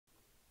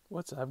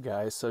What's up,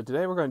 guys? So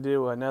today we're going to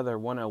do another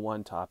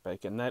 101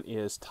 topic, and that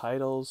is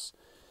titles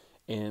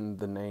and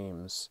the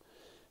names.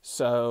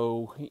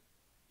 So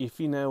if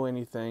you know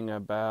anything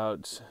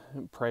about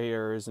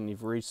prayers and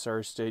you've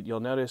researched it, you'll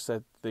notice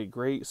that the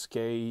Greeks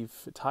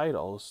gave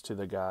titles to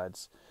the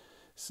gods.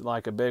 So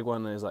like a big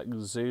one is like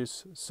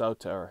Zeus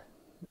Soter,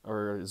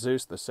 or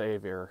Zeus the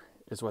Savior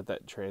is what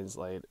that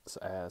translates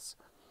as.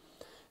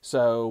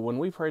 So when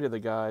we pray to the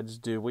gods,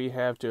 do we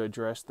have to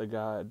address the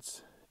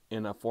gods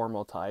in a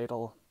formal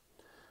title?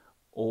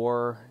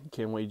 Or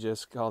can we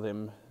just call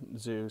them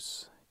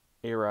Zeus,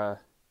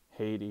 Hera,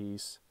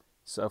 Hades,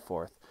 so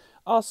forth?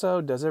 Also,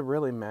 does it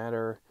really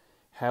matter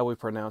how we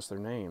pronounce their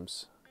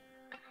names?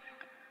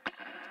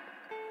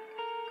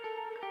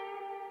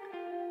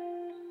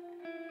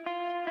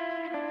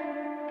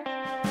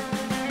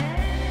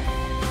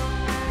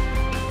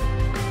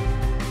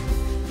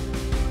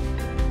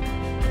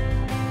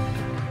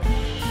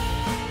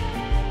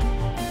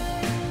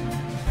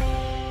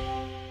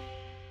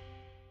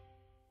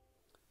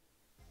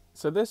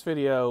 So this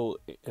video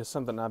is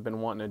something I've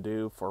been wanting to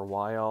do for a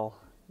while,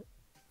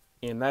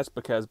 and that's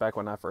because back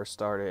when I first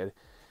started,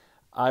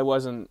 I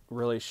wasn't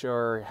really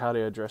sure how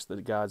to address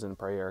the gods in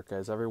prayer,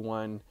 because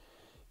when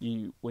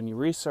you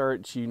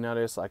research, you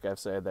notice, like I've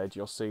said, that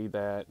you'll see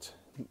that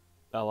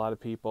a lot of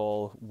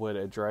people would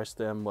address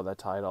them with a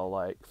title.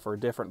 Like for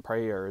different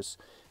prayers,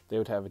 they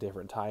would have a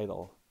different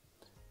title.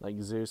 Like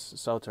Zeus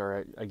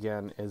Soter,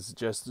 again, is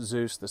just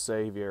Zeus the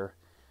Savior,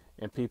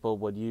 and people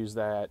would use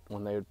that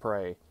when they would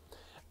pray.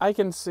 I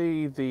can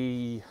see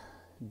the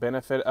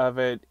benefit of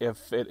it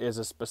if it is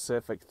a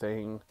specific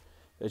thing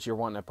that you're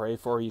wanting to pray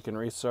for. You can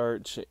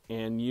research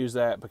and use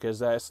that because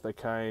that's the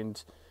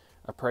kind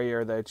of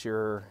prayer that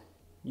you're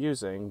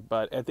using.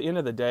 But at the end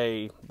of the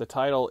day, the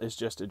title is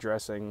just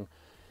addressing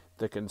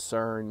the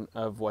concern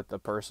of what the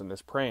person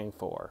is praying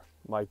for.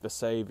 Like the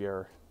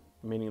Savior,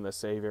 meaning the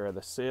Savior of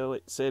the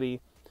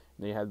city.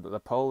 And you had the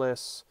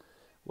polis,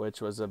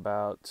 which was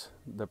about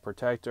the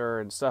protector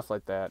and stuff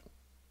like that.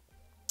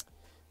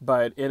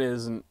 But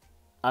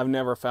I've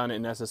never found it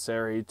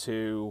necessary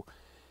to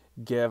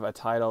give a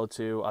title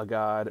to a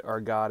god or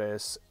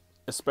goddess,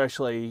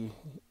 especially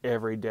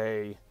every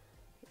day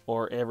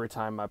or every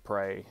time I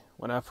pray.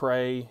 When I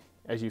pray,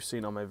 as you've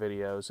seen on my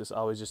videos, it's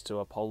always just to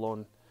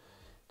Apollon,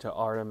 to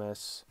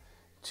Artemis,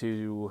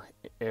 to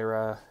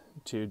Hera,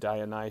 to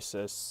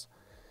Dionysus,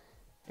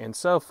 and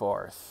so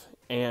forth.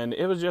 And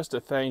it was just a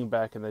thing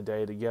back in the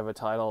day to give a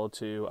title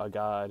to a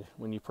god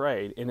when you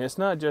prayed. And it's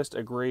not just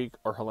a Greek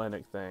or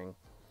Hellenic thing.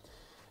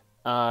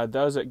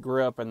 Those that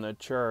grew up in the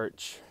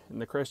church, in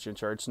the Christian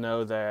church,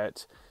 know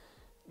that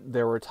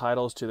there were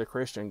titles to the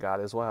Christian God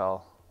as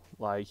well.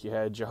 Like you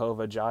had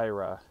Jehovah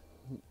Jireh,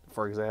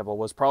 for example,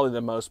 was probably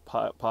the most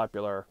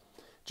popular.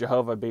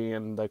 Jehovah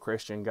being the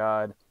Christian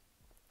God,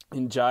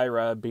 and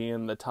Jireh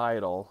being the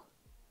title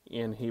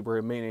in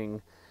Hebrew,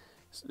 meaning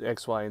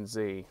X, Y, and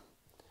Z.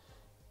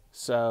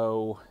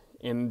 So,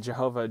 and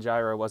Jehovah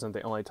Jireh wasn't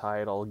the only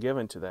title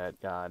given to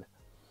that God.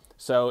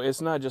 So it's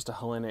not just a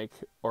Hellenic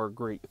or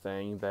Greek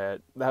thing,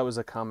 that was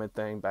a common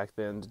thing back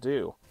then to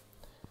do.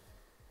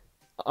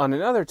 On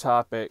another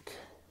topic,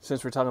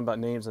 since we're talking about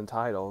names and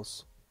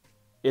titles,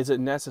 is it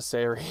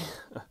necessary,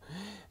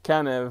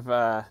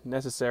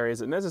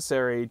 is it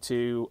necessary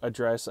to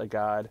address a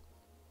god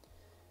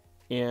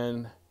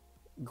in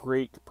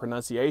Greek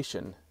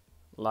pronunciation?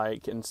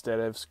 Like instead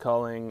of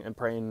calling and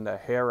praying to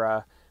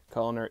Hera,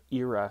 calling her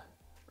Hera,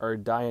 or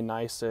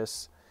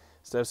Dionysus,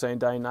 instead of saying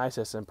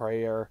Dionysus in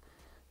prayer,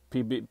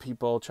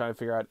 people trying to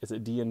figure out, is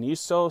it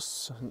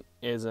Dionysos?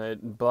 Is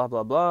it blah,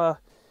 blah, blah?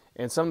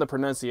 And some of the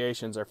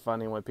pronunciations are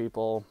funny when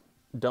people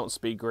don't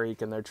speak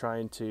Greek and they're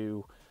trying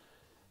to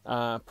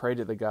pray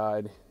to the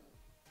god.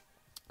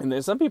 And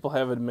then some people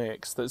have it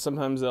mixed, that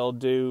sometimes they'll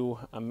do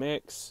a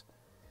mix,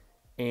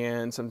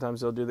 and sometimes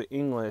they'll do the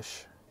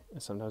English,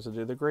 and sometimes they'll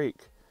do the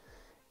Greek.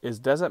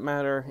 Does it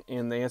matter?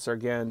 And the answer,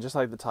 again, just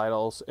like the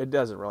titles, it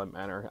doesn't really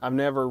matter. I've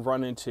never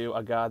run into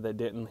a god that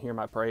didn't hear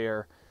my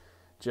prayer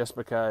just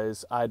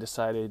because I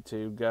decided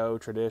to go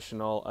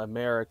traditional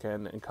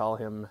American and call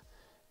him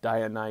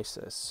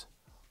Dionysus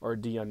or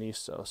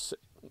Dionysos.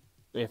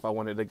 If I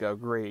wanted to go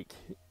Greek,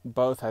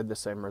 both had the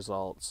same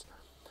results.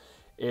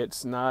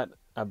 It's not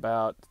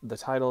about the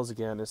titles,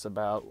 again, it's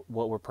about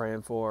what we're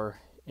praying for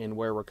and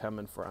where we're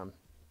coming from.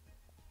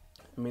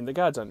 I mean, the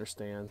gods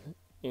understand,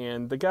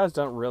 and the gods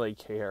don't really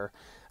care.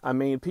 I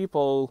mean,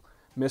 people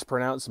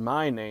mispronounce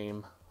my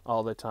name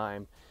all the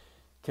time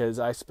because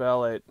I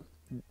spell it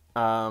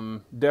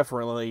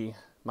differently,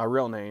 my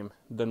real name,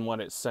 than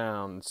what it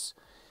sounds.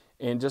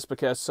 And just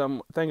because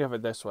think of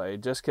it this way,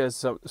 just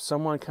because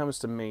someone comes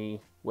to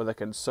me with a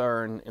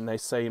concern and they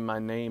say my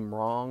name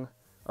wrong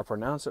or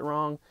pronounce it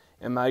wrong,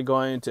 am I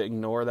going to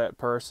ignore that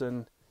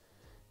person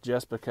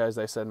just because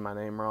they said my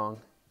name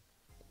wrong?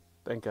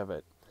 Think of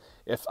it.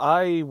 If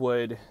I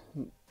would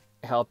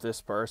help this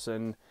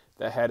person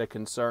that had a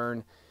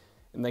concern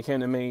and they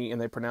came to me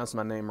and they pronounced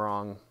my name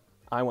wrong,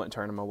 I wouldn't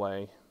turn them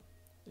away.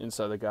 And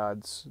so the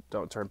gods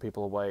don't turn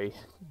people away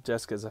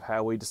just because of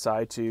how we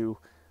decide to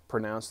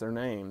pronounce their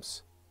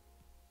names.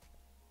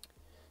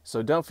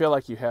 So don't feel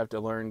like you have to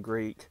learn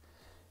Greek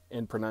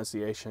and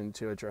pronunciation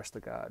to address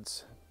the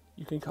gods.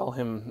 You can call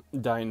him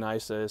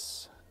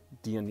Dionysus,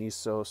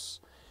 Dionysos,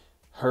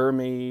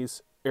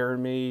 Hermes,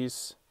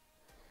 Hermes.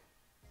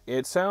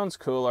 It sounds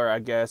cooler, I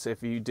guess,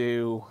 if you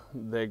do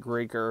the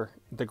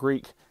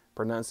Greek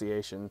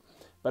pronunciation,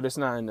 but it's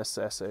not a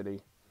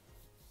necessity.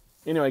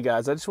 Anyway,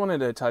 guys, I just wanted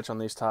to touch on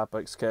these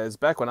topics because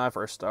back when I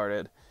first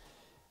started,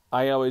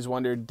 I always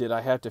wondered, did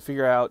I have to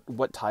figure out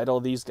what title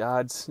these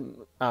gods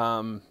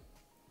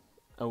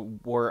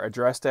were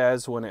addressed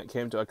as when it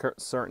came to a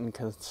certain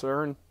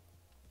concern?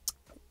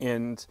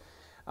 And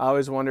I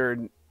always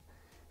wondered,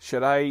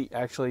 should I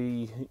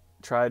actually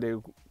try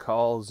to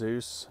call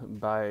Zeus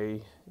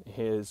by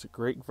his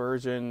Greek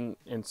version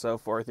and so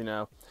forth,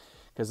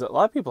 because a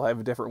lot of people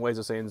have different ways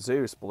of saying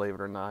Zeus, believe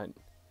it or not.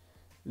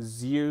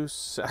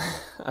 Zeus,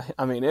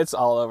 I mean, it's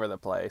all over the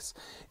place,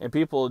 and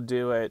people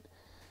do it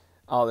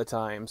all the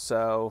time.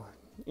 So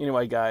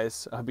anyway,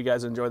 guys, I hope you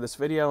guys enjoyed this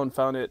video and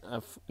found it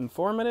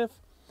informative,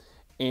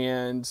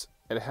 and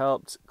it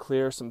helped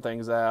clear some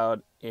things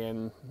out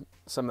and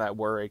some of that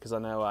worry, because I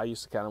know I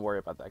used to kind of worry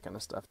about that kind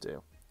of stuff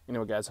too.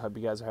 Anyway, guys, I hope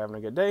you guys are having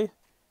a good day.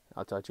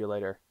 I'll talk to you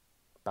later.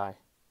 Bye.